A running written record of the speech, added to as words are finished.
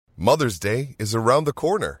Mother's Day is around the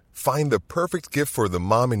corner. Find the perfect gift for the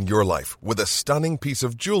mom in your life with a stunning piece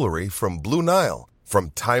of jewelry from Blue Nile.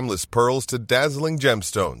 From timeless pearls to dazzling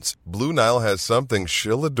gemstones, Blue Nile has something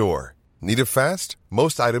she'll adore. Need it fast?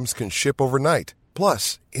 Most items can ship overnight.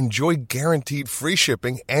 Plus, enjoy guaranteed free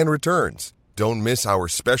shipping and returns. Don't miss our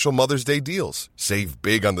special Mother's Day deals. Save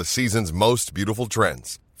big on the season's most beautiful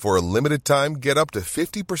trends. For a limited time, get up to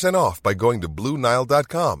 50% off by going to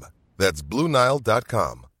BlueNile.com. That's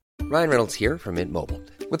BlueNile.com. Ryan Reynolds here from Mint Mobile.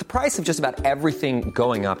 With the price of just about everything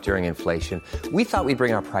going up during inflation, we thought we'd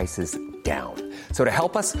bring our prices down. So to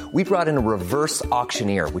help us, we brought in a reverse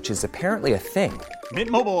auctioneer, which is apparently a thing.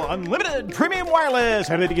 Mint Mobile Unlimited Premium Wireless.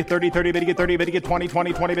 How to get 30, 30, bit to get 30, bit to get 20,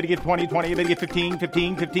 20, 20, bit to get 20, 20, bit to get 15,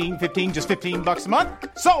 15, 15, 15, just $15 a month?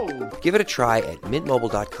 Sold! Give it a try at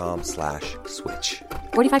mintmobile.com/switch.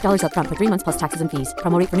 $45 up front for 3 months plus taxes and fees.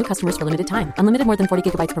 Promo rate for new customers for limited time. Unlimited more than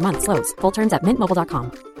 40 gigabytes per month. Slows full terms at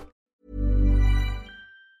mintmobile.com.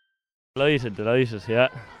 Delighted, yeah.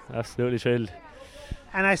 Absolutely thrilled.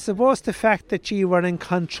 And I suppose the fact that you were in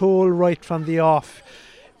control right from the off,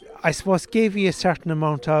 I suppose gave you a certain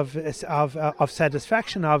amount of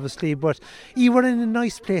satisfaction, obviously, but you were in a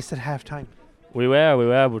nice place at half-time. We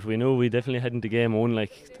were, but we knew we definitely hadn't the game won.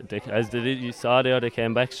 You saw there, they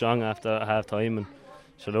came back strong after half-time, and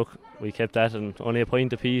so look, we kept that, and only a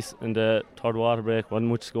point apiece in the third water break,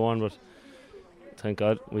 wasn't much scoring, but thank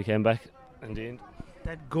God we came back in the end.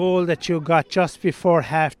 That goal that you got just before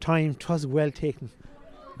half-time, 'twas well taken.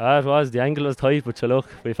 It was. The angle was tight, but look,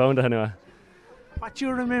 we found it anyway. What do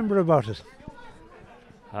you remember about it?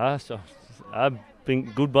 So I've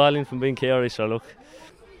been good balling from being Carey, so look,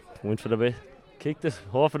 went for the best, kicked it,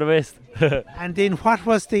 hope for the best. And then what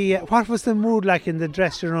was the mood like in the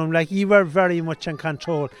dressing room? Like, you were very much in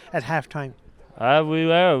control at half-time. We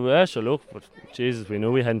were, so look, but Jesus, we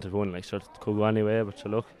knew we hadn't won, so it could go anyway, but so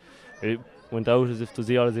look, we went out as if it was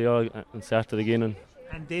 0-0 and started again.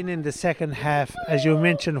 And then in the second half, as you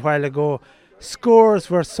mentioned a while ago, scores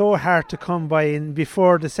were so hard to come by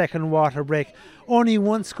before the second water break. Only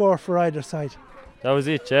one score for either side. That was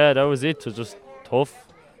it, yeah, that was it. It was just tough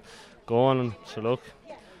going, and so look,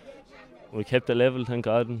 we kept the level, thank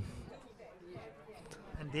God. And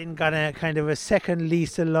then got a kind of a second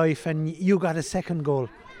lease of life, and you got a second goal.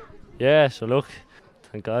 Yeah, so look,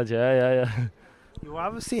 thank God, yeah. You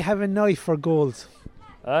obviously have a knife for goals.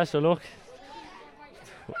 So look,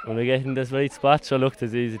 when we get in this right spot, so look,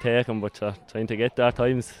 it's easy to take them, but trying to get there at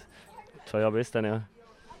times, try our best anyway.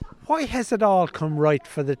 Why has it all come right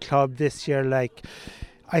for the club this year? Like,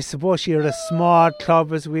 I suppose you're a small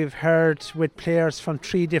club, as we've heard, with players from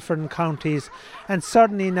 3 different counties, and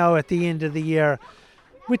suddenly now at the end of the year,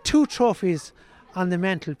 with 2 trophies on the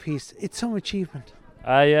mantelpiece, it's some achievement.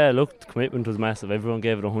 Yeah, look, the commitment was massive. Everyone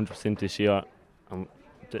gave it 100% this year.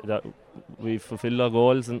 We fulfilled our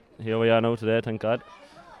goals, and here we are now today, thank God.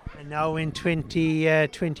 And now in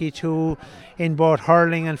 2022, in both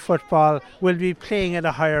hurling and football, we'll be playing at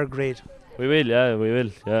a higher grade. We will,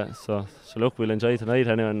 yeah. So look, we'll enjoy tonight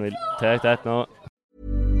anyway, and we'll take that now.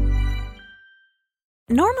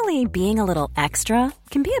 Normally, being a little extra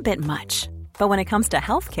can be a bit much. But when it comes to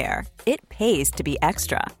healthcare, it pays to be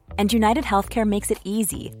extra. And United Healthcare makes it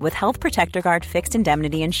easy with Health Protector Guard fixed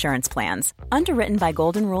indemnity insurance plans. Underwritten by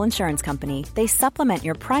Golden Rule Insurance Company, they supplement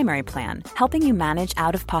your primary plan, helping you manage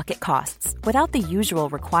out-of-pocket costs without the usual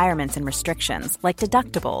requirements and restrictions like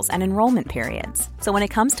deductibles and enrollment periods. So when it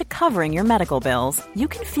comes to covering your medical bills, you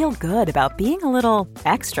can feel good about being a little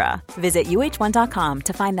extra. Visit uh1.com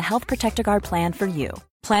to find the Health Protector Guard plan for you.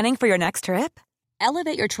 Planning for your next trip?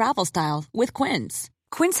 Elevate your travel style with Quince.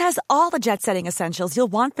 Quince has all the jet-setting essentials you'll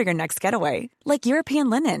want for your next getaway, like European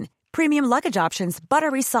linen, premium luggage options,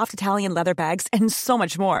 buttery soft Italian leather bags, and so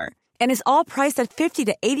much more. And is all priced at 50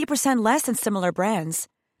 to 80% less than similar brands.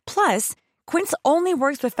 Plus, Quince only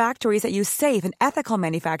works with factories that use safe and ethical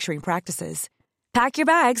manufacturing practices. Pack your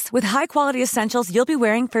bags with high-quality essentials you'll be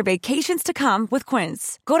wearing for vacations to come with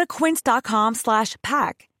Quince. Go to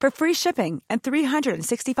quince.com/pack for free shipping and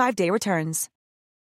 365-day returns.